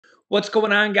What's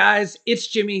going on, guys? It's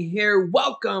Jimmy here.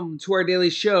 Welcome to our daily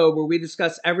show where we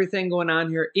discuss everything going on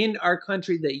here in our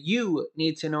country that you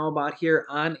need to know about here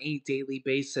on a daily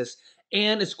basis.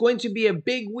 And it's going to be a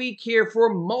big week here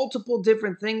for multiple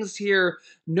different things here.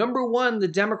 Number one, the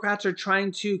Democrats are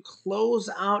trying to close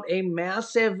out a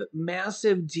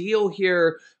massive deal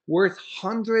here worth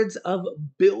hundreds of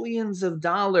billions of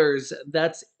dollars.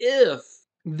 That's if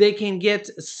they can get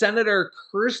Senator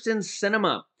Kirsten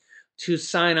Sinema to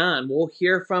sign on. We'll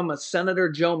hear from Senator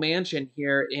Joe Manchin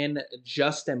here in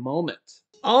just a moment.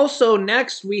 Also,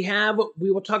 next we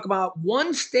will talk about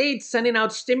one state sending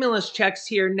out stimulus checks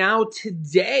here now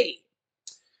today.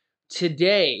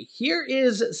 Here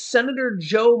is Senator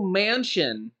Joe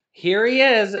Manchin. Here he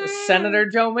is, Senator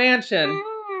Joe Manchin.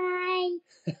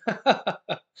 Hi.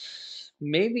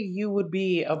 Maybe you would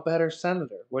be a better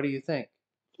senator. What do you think?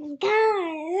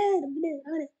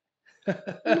 All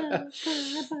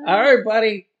right,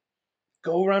 buddy.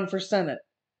 Go run for Senate.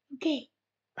 Okay.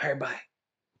 All right, bye.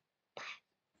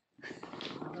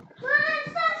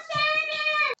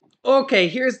 Okay,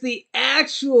 here's the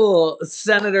actual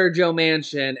Senator Joe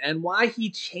Manchin and why he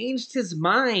changed his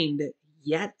mind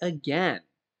yet again.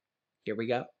 Here we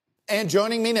go. And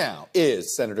joining me now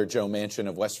is Senator Joe Manchin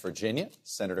of West Virginia.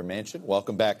 Senator Manchin,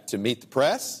 welcome back to Meet the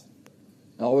Press.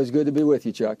 Always good to be with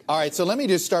you, Chuck. All right, so let me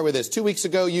just start with this. 2 weeks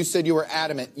ago, you said you were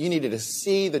adamant you needed to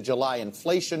see the July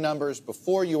inflation numbers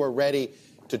before you were ready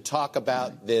to talk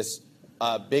about this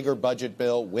bigger budget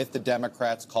bill with the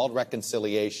Democrats called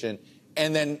reconciliation.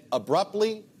 And then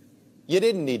abruptly, you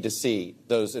didn't need to see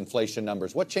those inflation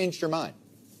numbers. What changed your mind?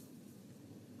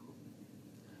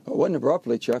 Well, it wasn't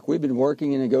abruptly, Chuck. We've been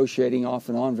working and negotiating off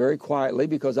and on very quietly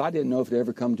because I didn't know if it would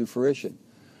ever come to fruition.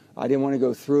 I didn't want to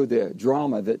go through the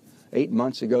drama that 8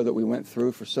 months ago that we went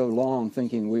through for so long,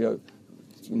 thinking we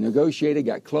negotiated,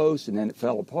 got close, and then it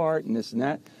fell apart and this and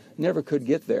that. Never could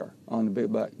get there on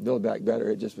the Build Back Better.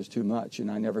 It just was too much,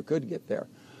 and I never could get there.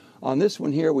 On this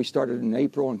one here, we started in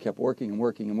April and kept working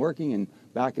and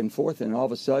back and forth, and all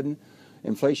of a sudden,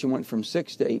 inflation went from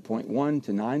 6 to 8.1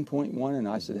 to 9.1, and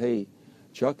I said, hey,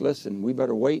 Chuck, listen, we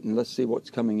better wait and let's see what's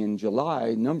coming in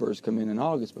July. Numbers come in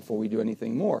August before we do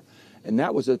anything more. And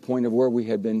that was the point of where we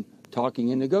had been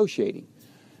talking and negotiating.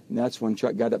 And that's when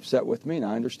Chuck got upset with me, and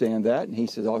I understand that. And he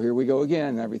says, oh, here we go again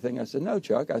and everything. I said, no,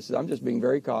 Chuck. I said, I'm just being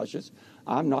very cautious.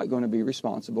 I'm not going to be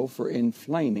responsible for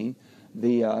inflaming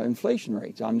the inflation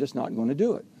rates. I'm just not going to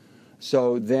do it.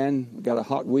 So then we got a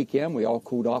hot weekend. We all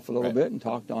cooled off a little bit and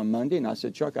talked on Monday. And I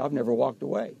said, Chuck, I've never walked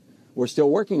away. We're still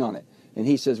working on it. And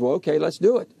he says, well, okay, let's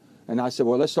do it. And I said,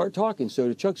 well, let's start talking. So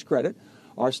to Chuck's credit,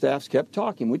 our staffs kept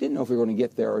talking. We didn't know if we were going to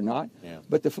get there or not. Yeah.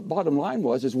 But the bottom line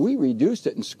was we reduced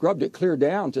it and scrubbed it clear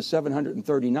down to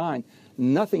 739.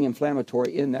 Nothing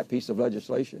inflammatory in that piece of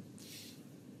legislation.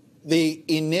 The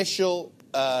initial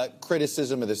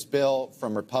criticism of this bill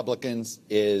from Republicans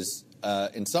is,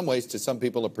 in some ways, to some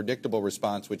people, a predictable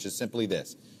response, which is simply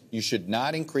this. You should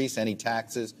not increase any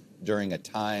taxes during a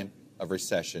time of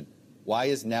recession. Why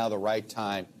is now the right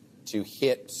time to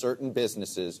hit certain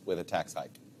businesses with a tax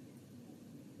hike?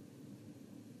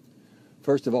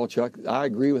 First of all, Chuck, I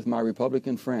agree with my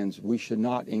Republican friends. We should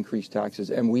not increase taxes,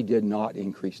 and we did not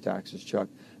increase taxes, Chuck.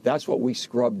 That's what we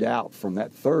scrubbed out from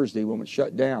that Thursday when it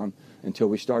shut down until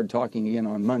we started talking again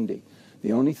on Monday.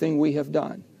 The only thing we have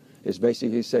done is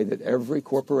basically say that every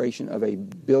corporation of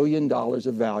 $1 billion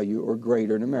of value or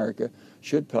greater in America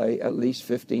should pay at least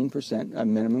 15% a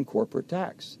minimum corporate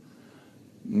tax.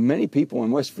 Many people in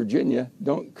West Virginia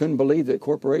couldn't believe that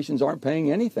corporations aren't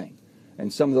paying anything,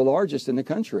 and some of the largest in the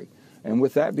country. And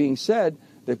with that being said,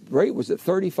 the rate was at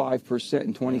 35%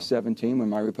 in 2017 when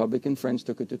my Republican friends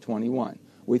took it to 21.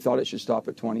 We thought it should stop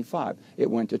at 25. It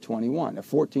went to 21, a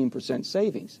 14%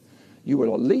 savings. You would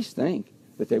at least think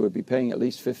that they would be paying at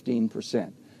least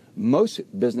 15%.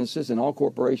 Most businesses and all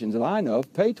corporations that I know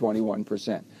of pay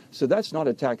 21%. So that's not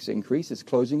a tax increase. It's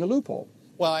closing a loophole.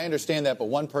 Well, I understand that, but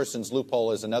one person's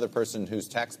loophole is another person whose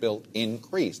tax bill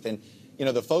increased. And, you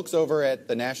know, the folks over at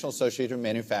the National Association of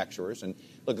Manufacturers, and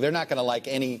look, they're not going to like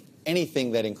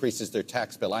anything that increases their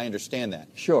tax bill. I understand that.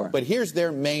 Sure. But here's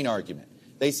their main argument.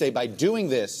 They say by doing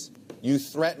this, you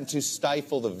threaten to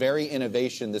stifle the very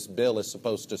innovation this bill is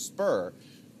supposed to spur,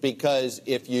 because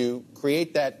if you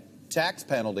create that tax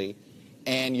penalty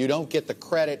and you don't get the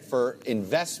credit for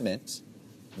investment,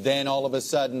 then all of a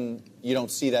sudden you don't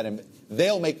see that.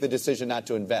 They'll make the decision not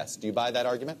to invest. Do you buy that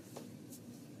argument?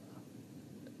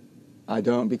 I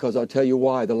don't, because I'll tell you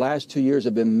why. The last 2 years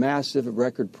have been massive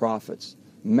record profits.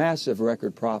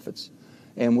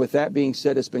 And with that being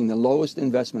said, it's been the lowest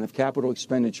investment of capital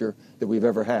expenditure that we've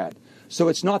ever had. So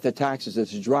it's not the taxes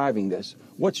that's driving this.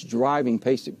 What's driving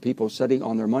people sitting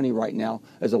on their money right now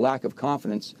is a lack of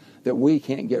confidence that we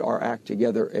can't get our act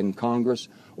together in Congress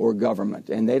or government.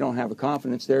 And they don't have a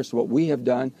confidence there. So what we have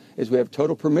done is we have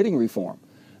total permitting reform.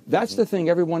 That's the thing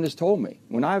everyone has told me.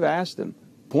 When I've asked them,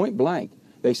 point blank,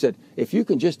 they said, if you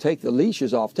can just take the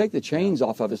leashes off, take the chains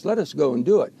off of us, let us go and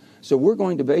do it. So we're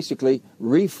going to basically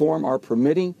reform our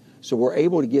permitting so we're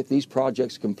able to get these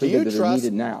projects completed that are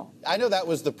needed now. I know that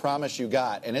was the promise you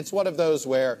got, and it's one of those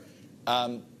where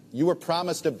you were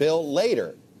promised a bill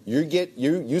later.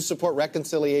 You support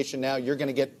reconciliation now. You're going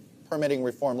to get permitting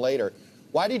reform later.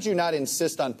 Why did you not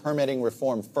insist on permitting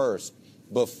reform first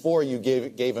before you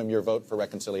gave them your vote for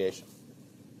reconciliation?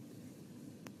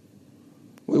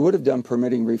 We would have done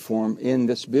permitting reform in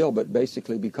this bill, but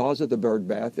basically because of the bird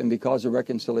bath and because of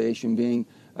reconciliation being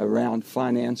around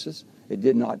finances, it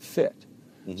did not fit.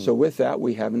 So with that,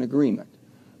 we have an agreement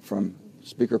from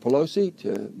Speaker Pelosi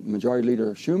to Majority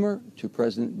Leader Schumer to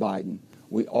President Biden.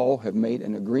 We all have made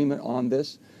an agreement on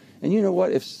this. And you know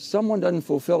what? If someone doesn't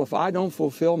fulfill, if I don't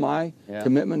fulfill my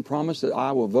commitment, promise that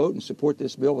I will vote and support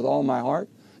this bill with all my heart,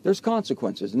 there's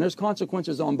consequences, and there's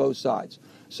consequences on both sides.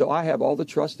 So I have all the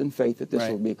trust and faith that this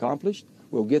will be accomplished.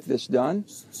 We'll get this done,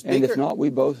 and if not, we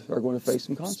both are going to face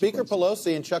some consequences. Speaker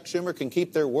Pelosi and Chuck Schumer can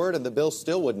keep their word, and the bill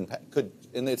still and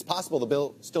it's possible the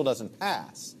bill still doesn't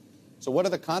pass. So what are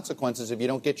the consequences if you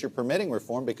don't get your permitting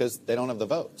reform because they don't have the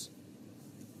votes?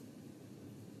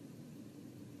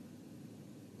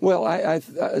 Well,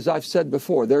 as I've said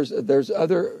before, there's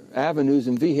other avenues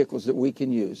and vehicles that we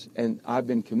can use, and I've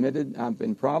been committed, I've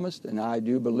been promised, and I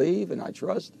do believe and I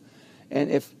trust. And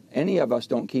if any of us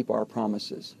don't keep our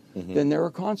promises, then there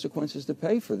are consequences to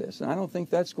pay for this. And I don't think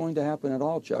that's going to happen at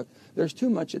all, Chuck. There's too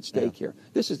much at stake here.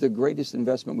 This is the greatest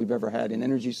investment we've ever had in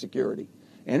energy security.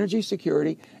 Energy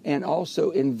security and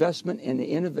also investment in the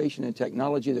innovation and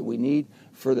technology that we need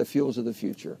for the fuels of the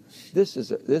future. This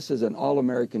is an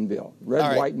all-American bill,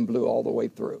 red, white, and blue all the way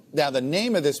through. Now, the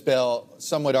name of this bill,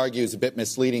 some would argue, is a bit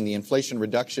misleading, the Inflation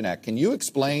Reduction Act. Can you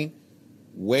explain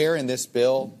where in this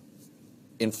bill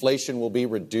inflation will be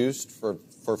reduced for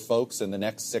folks in the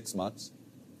next 6 months?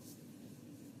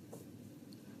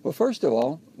 Well, first of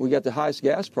all, we got the highest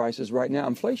gas prices right now.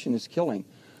 Inflation is killing.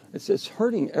 It's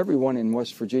hurting everyone in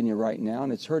West Virginia right now,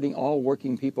 and it's hurting all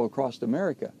working people across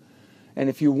America. And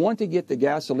if you want to get the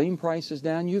gasoline prices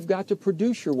down, you've got to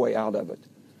produce your way out of it.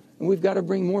 And we've got to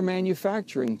bring more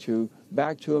manufacturing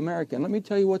back to America. And let me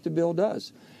tell you what the bill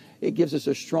does. It gives us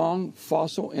a strong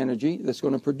fossil energy that's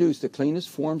going to produce the cleanest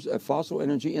forms of fossil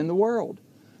energy in the world.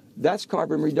 That's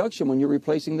carbon reduction when you're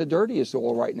replacing the dirtiest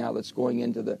oil right now that's going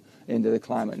into the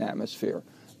climate and atmosphere.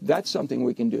 That's something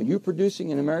we can do. You producing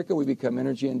in America, we become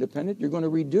energy independent. You're going to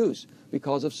reduce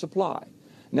because of supply.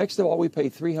 Next of all, we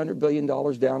pay $300 billion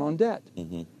down on debt.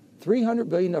 $300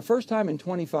 billion, the first time in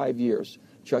 25 years,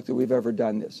 Chuck, that we've ever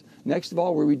done this. Next of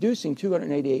all, we're reducing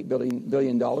 $288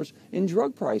 billion in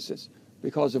drug prices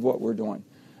because of what we're doing.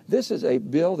 This is a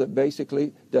bill that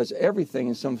basically does everything.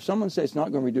 And someone says it's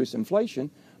not going to reduce inflation.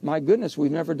 My goodness,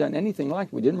 we've never done anything like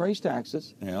it. We didn't raise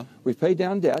taxes. We've paid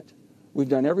down debt. We've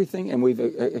done everything, and we've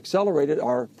accelerated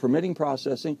our permitting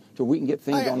processing so we can get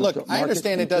things on the market. I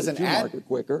understand it doesn't add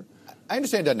quicker. I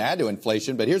understand it doesn't add to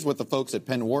inflation, but here's what the folks at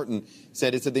Penn Wharton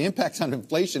said. It said the impact on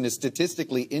inflation is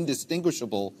statistically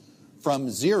indistinguishable from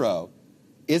zero.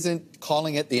 Isn't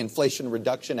calling it the Inflation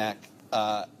Reduction Act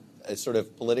sort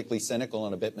of politically cynical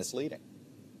and a bit misleading?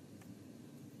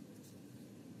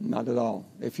 Not at all.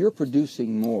 If you're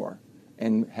producing more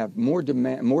and have more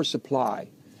demand, more supply,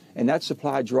 and that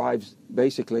supply drives,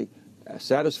 basically,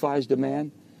 satisfies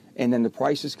demand, and then the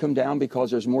prices come down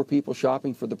because there's more people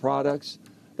shopping for the products.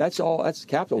 That's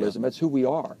capitalism. That's who we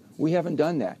are. We haven't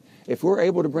done that. If we're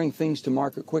able to bring things to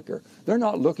market quicker, they're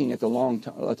not looking at the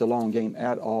long game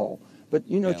at all. But,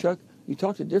 you know, Chuck, you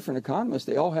talk to different economists,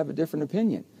 they all have a different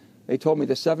opinion. They told me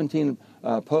the 17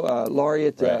 Nobel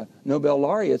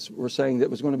laureates were saying that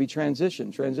it was going to be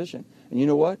transition. And you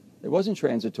know what? It wasn't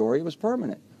transitory. It was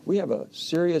permanent. We have a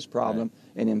serious problem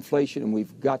in inflation, and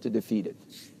we've got to defeat it.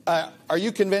 Are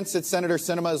you convinced that Senator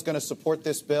Sinema is going to support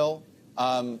this bill?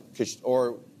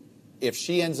 Or if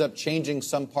she ends up changing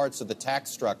some parts of the tax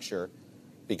structure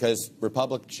because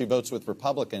she votes with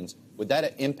Republicans, would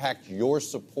that impact your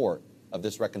support of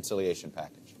this reconciliation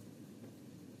package?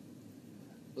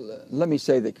 Let me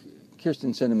say that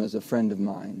Kyrsten Sinema is a friend of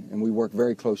mine, and we work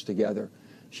very close together.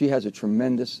 She has a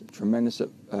tremendous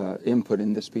input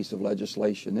in this piece of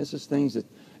legislation. This is things that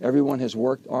everyone has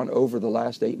worked on over the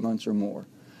last 8 months or more.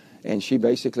 And she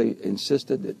basically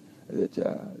insisted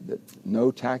that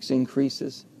no tax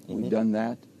increases. We've done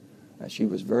that. She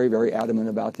was very, very adamant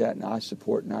about that, and I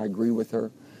support and I agree with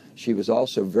her. She was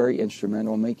also very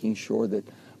instrumental in making sure that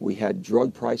we had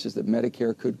drug prices that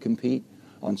Medicare could compete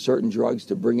on certain drugs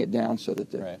to bring it down so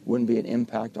that there wouldn't be an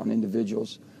impact on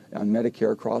individuals on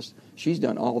Medicare across. She's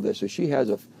done all this, so she has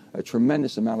a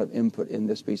tremendous amount of input in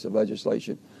this piece of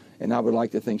legislation, and I would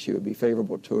like to think she would be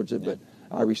favorable towards it, but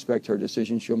I respect her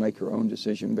decision. She'll make her own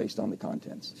decision based on the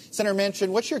contents. Senator Manchin,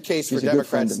 what's your case for Democrats? She's a good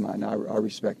friend of mine. I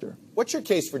respect her. What's your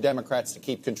case for Democrats to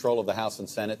keep control of the House and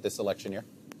Senate this election year?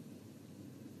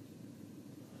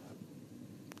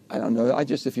 I don't know.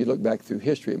 If you look back through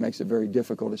history, it makes it very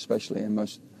difficult, especially in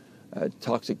most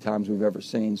toxic times we've ever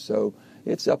seen. So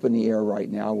it's up in the air right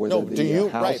now. Whether the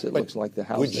House, it looks like the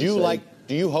House.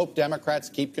 Do you hope Democrats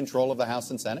keep control of the House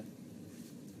and Senate?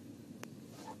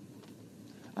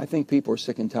 I think people are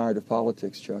sick and tired of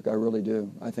politics, Chuck. I really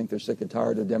do. I think they're sick and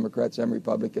tired of Democrats and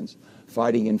Republicans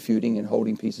fighting and feuding and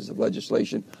holding pieces of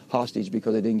legislation hostage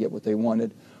because they didn't get what they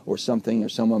wanted or something, or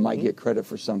someone might get credit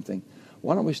for something.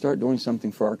 Why don't we start doing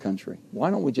something for our country?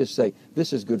 Why don't we just say,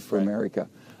 this is good for America?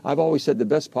 I've always said the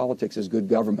best politics is good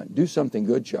government. Do something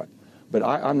good, Chuck. But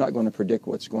I'm not going to predict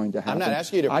what's going to happen. I'm not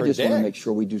asking you to predict. I just want to make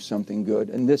sure we do something good.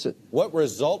 And this is... What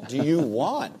result do you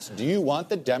want? Do you want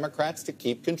the Democrats to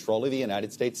keep control of the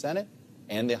United States Senate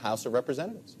and the House of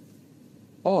Representatives?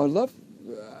 Oh, I love...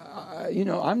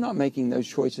 I'm not making those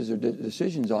choices or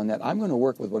decisions on that. I'm going to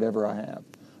work with whatever I have.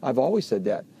 I've always said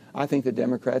that. I think the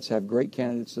Democrats have great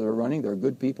candidates that are running. They're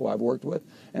good people I've worked with.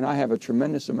 And I have a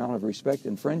tremendous amount of respect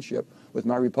and friendship with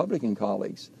my Republican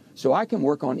colleagues. So I can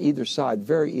work on either side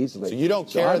very easily. So you don't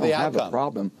care the outcome? I don't have a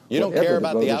problem. You don't care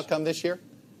about the outcome this year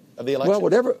of the election?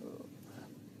 Well,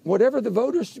 whatever the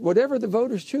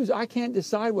voters choose, I can't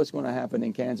decide what's going to happen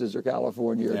in Kansas or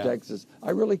California or Texas.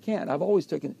 I really can't. I've always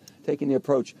taken the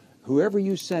approach, whoever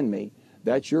you send me,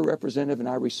 that's your representative, and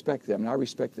I respect them. And I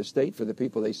respect the state for the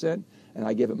people they send, and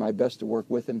I give it my best to work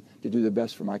with them to do the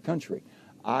best for my country.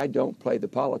 I don't play the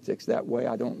politics that way.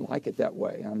 I don't like it that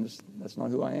way. That's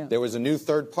not who I am. There was a new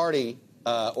third party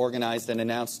organized and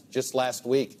announced just last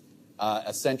week. A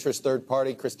centrist third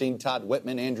party, Christine Todd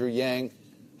Whitman, Andrew Yang,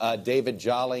 David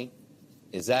Jolly.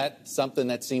 Is that something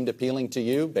that seemed appealing to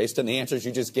you? Based on the answers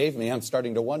you just gave me, I'm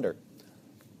starting to wonder.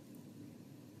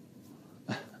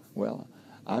 Well,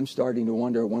 I'm starting to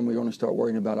wonder when we're going to start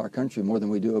worrying about our country more than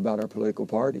we do about our political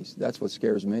parties. That's what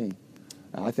scares me.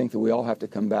 I think that we all have to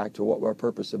come back to what our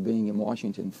purpose of being in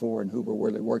Washington for and who we're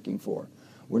really working for.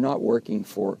 We're not working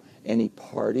for any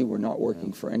party. We're not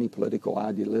working for any political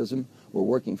idealism. We're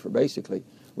working for basically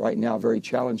right now a very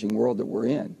challenging world that we're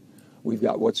in. We've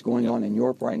got what's going on in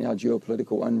Europe right now,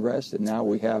 geopolitical unrest, and now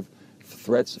we have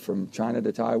threats from China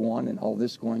to Taiwan and all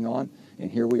this going on. And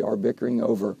here we are bickering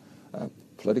over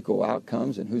political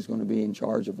outcomes and who's going to be in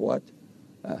charge of what.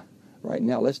 Right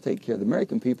now, let's take care. The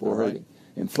American people are hurting.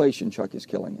 Inflation, Chuck, is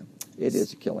killing them. It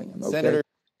is killing them. Okay? Senator.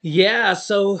 Yeah,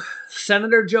 so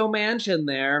Senator Joe Manchin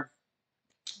there.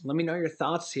 Let me know your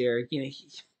thoughts here.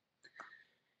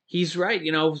 He's right.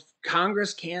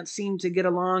 Congress can't seem to get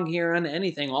along here on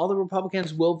anything. All the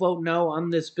Republicans will vote no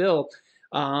on this bill.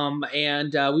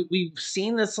 We've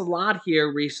seen this a lot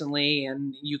here recently,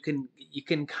 and you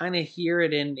can kind of hear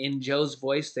it in Joe's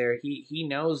voice there. He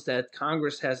knows that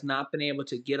Congress has not been able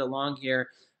to get along here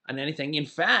on anything. In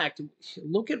fact,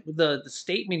 look at the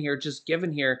statement here just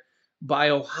given here by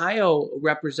Ohio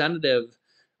Representative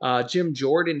Jim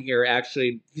Jordan here.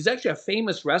 He's actually a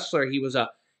famous wrestler. He was a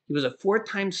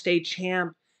 4-time state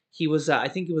champ. He was I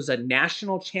think he was a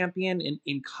national champion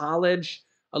in college.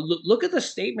 Look at the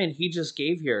statement he just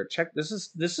gave here. Check this is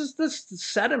the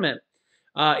sentiment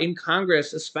in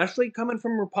Congress, especially coming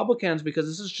from Republicans, because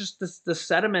this is just the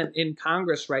sentiment in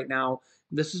Congress right now.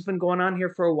 This has been going on here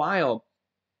for a while.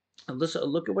 And listen,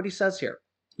 look at what he says here.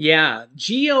 Yeah,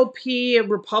 GOP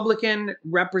Republican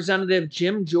Representative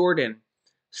Jim Jordan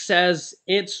says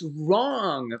it's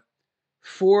wrong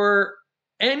for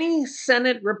any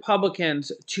Senate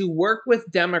Republicans to work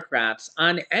with Democrats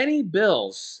on any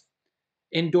bills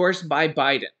endorsed by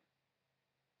Biden.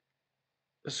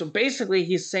 So basically,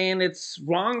 he's saying it's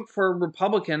wrong for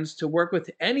Republicans to work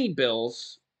with any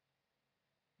bills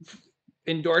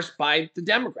endorsed by the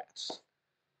Democrats.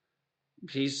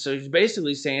 He's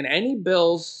basically saying any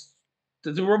bills,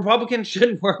 the Republicans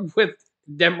shouldn't work with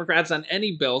Democrats on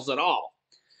any bills at all,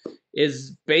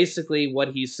 is basically what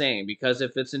he's saying. Because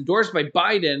if it's endorsed by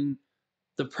Biden,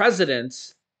 the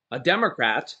president, a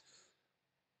Democrat,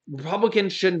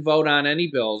 Republicans shouldn't vote on any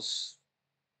bills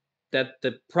that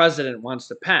the president wants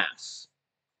to pass.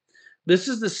 This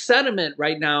is the sentiment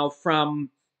right now from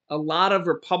a lot of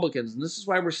Republicans, and this is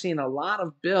why we're seeing a lot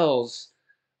of bills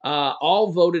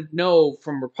all voted no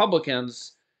from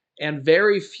Republicans, and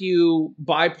very few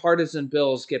bipartisan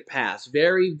bills get passed.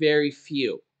 Very, very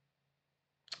few.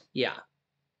 Yeah,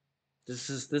 this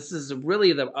is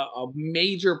really a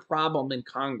major problem in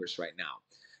Congress right now.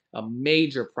 A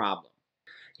major problem.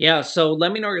 Yeah, so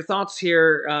let me know your thoughts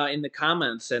here in the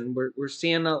comments, and we're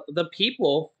seeing the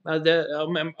people,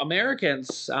 the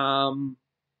Americans, are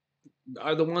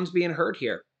the ones being hurt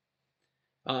here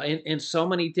in so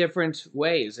many different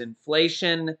ways.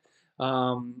 Inflation,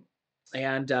 um,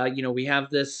 and we have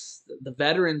the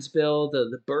veterans bill,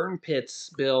 the burn pits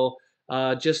bill,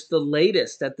 just the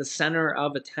latest at the center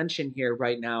of attention here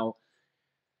right now.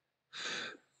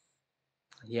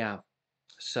 Yeah.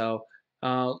 So,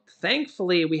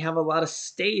 thankfully, we have a lot of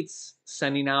states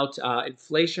sending out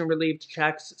inflation relief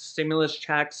checks, stimulus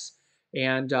checks,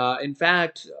 and in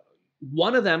fact,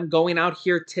 one of them going out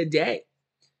here today.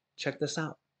 Check this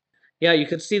out. Yeah, you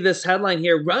can see this headline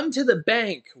here. Run to the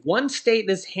bank. One state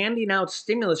is handing out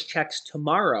stimulus checks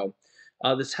tomorrow.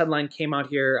 This headline came out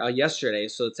here yesterday,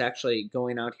 so it's actually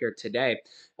going out here today.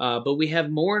 But we have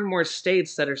more and more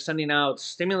states that are sending out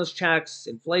stimulus checks,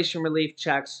 inflation relief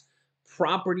checks,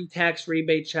 property tax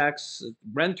rebate checks,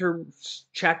 renter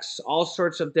checks, all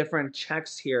sorts of different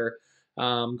checks here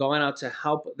going out to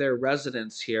help their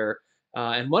residents here.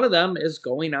 And one of them is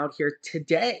going out here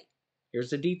today. Here's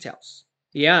the details.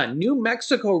 Yeah, New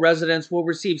Mexico residents will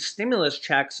receive stimulus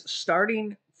checks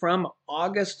starting from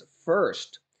August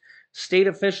 1st. State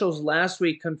officials last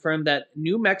week confirmed that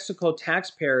New Mexico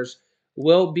taxpayers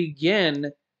will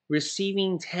begin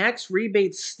receiving tax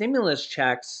rebate stimulus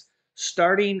checks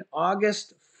starting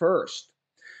August 1st.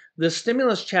 The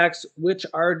stimulus checks, which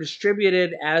are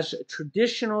distributed as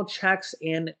traditional checks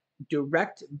and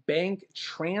direct bank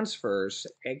transfers,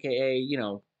 aka,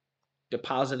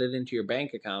 deposited into your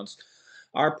bank accounts,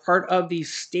 are part of the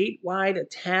statewide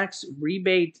tax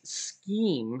rebate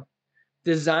scheme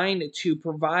designed to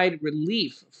provide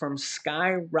relief from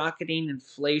skyrocketing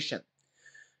inflation.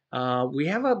 We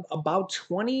have about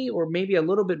 20 or maybe a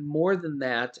little bit more than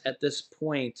that at this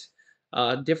point,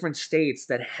 different states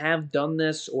that have done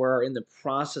this or are in the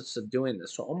process of doing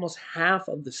this. So almost half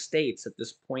of the states at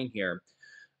this point here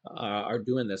are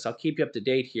doing this. I'll keep you up to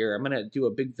date here. I'm going to do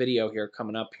a big video here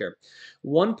coming up here.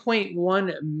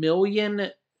 1.1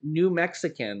 million New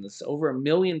Mexicans, over a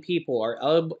million people, are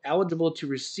eligible to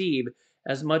receive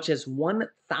as much as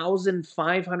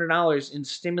 $1,500 in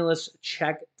stimulus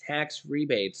check tax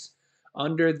rebates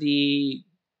under the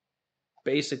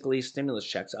basically stimulus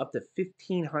checks, up to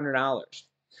 $1,500,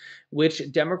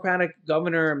 which Democratic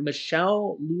Governor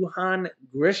Michelle Lujan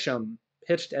Grisham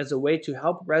pitched as a way to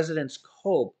help residents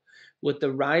cope with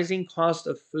the rising cost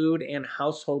of food and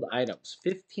household items.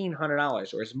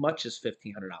 $1,500, or as much as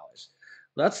 $1,500.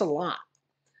 That's a lot.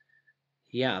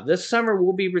 Yeah, this summer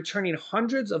we'll be returning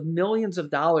hundreds of millions of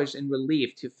dollars in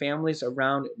relief to families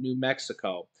around New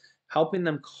Mexico, helping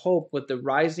them cope with the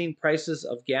rising prices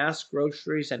of gas,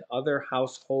 groceries, and other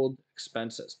household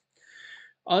expenses.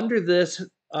 Under this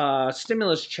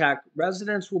stimulus check,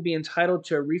 residents will be entitled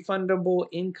to a refundable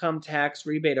income tax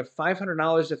rebate of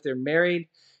 $500 if they're married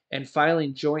and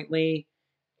filing jointly,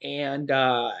 and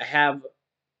have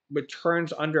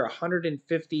returns under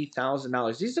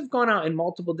 $150,000. These have gone out in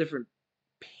multiple different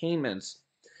payments.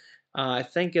 I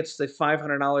think it's the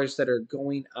 $500 that are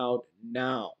going out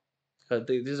now.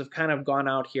 These have kind of gone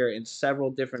out here in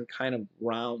several different kind of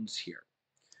rounds here.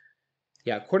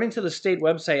 Yeah, according to the state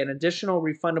website, an additional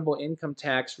refundable income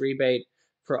tax rebate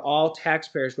for all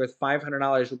taxpayers worth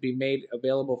 $500 will be made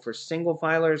available for single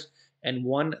filers and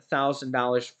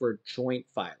 $1,000 for joint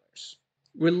filers.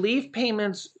 Relief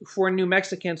payments for New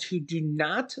Mexicans who do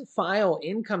not file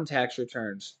income tax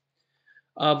returns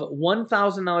of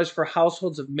 $1,000 for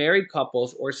households of married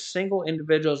couples or single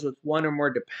individuals with one or more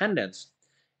dependents,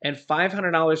 and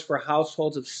 $500 for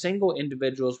households of single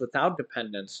individuals without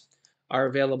dependents are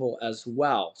available as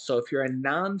well. So if you're a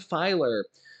non-filer,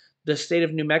 the state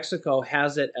of New Mexico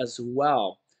has it as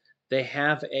well. They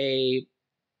have a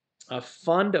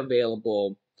fund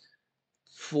available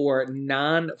for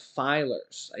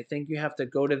non-filers. I think you have to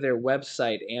go to their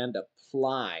website and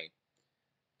apply.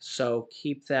 So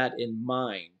keep that in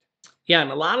mind. Yeah,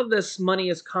 and a lot of this money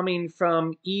is coming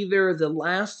from either the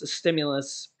last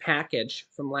stimulus package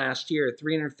from last year,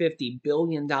 $350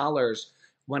 billion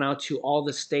went out to all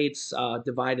the states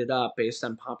divided up based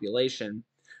on population,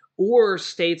 or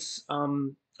states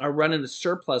are running a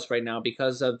surplus right now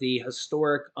because of the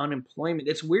historic unemployment.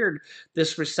 It's weird.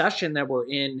 This recession that we're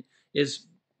in is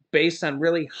based on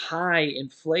really high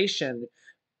inflation,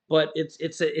 but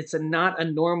it's a not a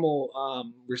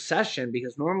normal recession,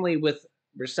 because normally with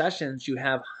recessions, you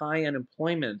have high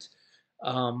unemployment,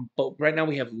 but right now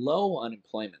we have low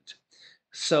unemployment.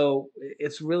 So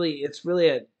it's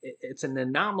an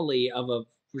anomaly of a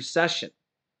recession.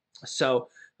 So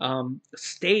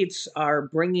states are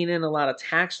bringing in a lot of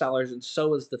tax dollars, and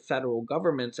so is the federal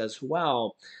government as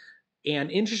well.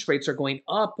 And interest rates are going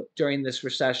up during this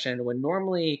recession when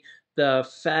normally the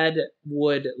Fed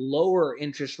would lower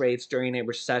interest rates during a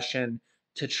recession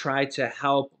to try to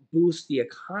help boost the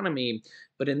economy.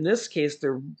 But in this case,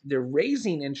 they're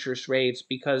raising interest rates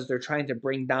because they're trying to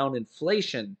bring down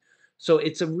inflation. So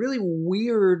it's a really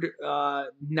weird,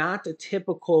 not a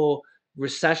typical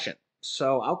recession.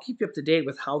 So I'll keep you up to date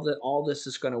with how all this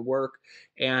is going to work,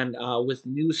 and with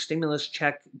new stimulus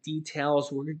check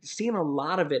details. We're seeing a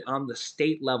lot of it on the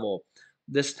state level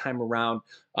this time around,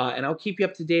 and I'll keep you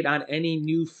up to date on any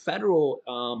new federal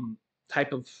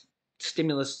type of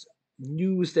stimulus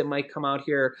news that might come out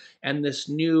here, and this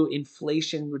new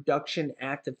Inflation Reduction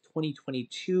Act of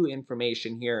 2022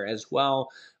 information here as well,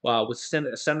 with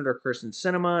Senator Kirsten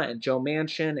Sinema and Joe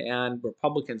Manchin and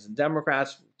Republicans and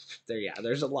Democrats.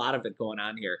 There's a lot of it going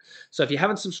on here. So if you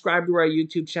haven't subscribed to our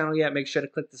YouTube channel yet, make sure to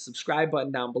click the subscribe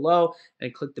button down below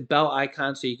and click the bell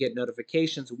icon so you get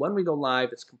notifications when we go live.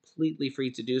 It's completely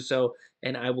free to do so,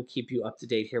 and I will keep you up to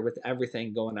date here with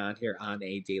everything going on here on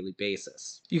a daily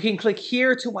basis. You can click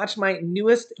here to watch my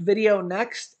newest video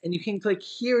next, and you can click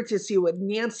here to see what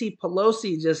Nancy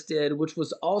Pelosi just did, which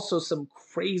was also some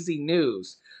crazy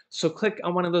news. So click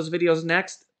on one of those videos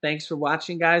next. Thanks for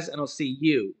watching, guys, and I'll see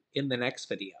you in the next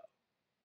video.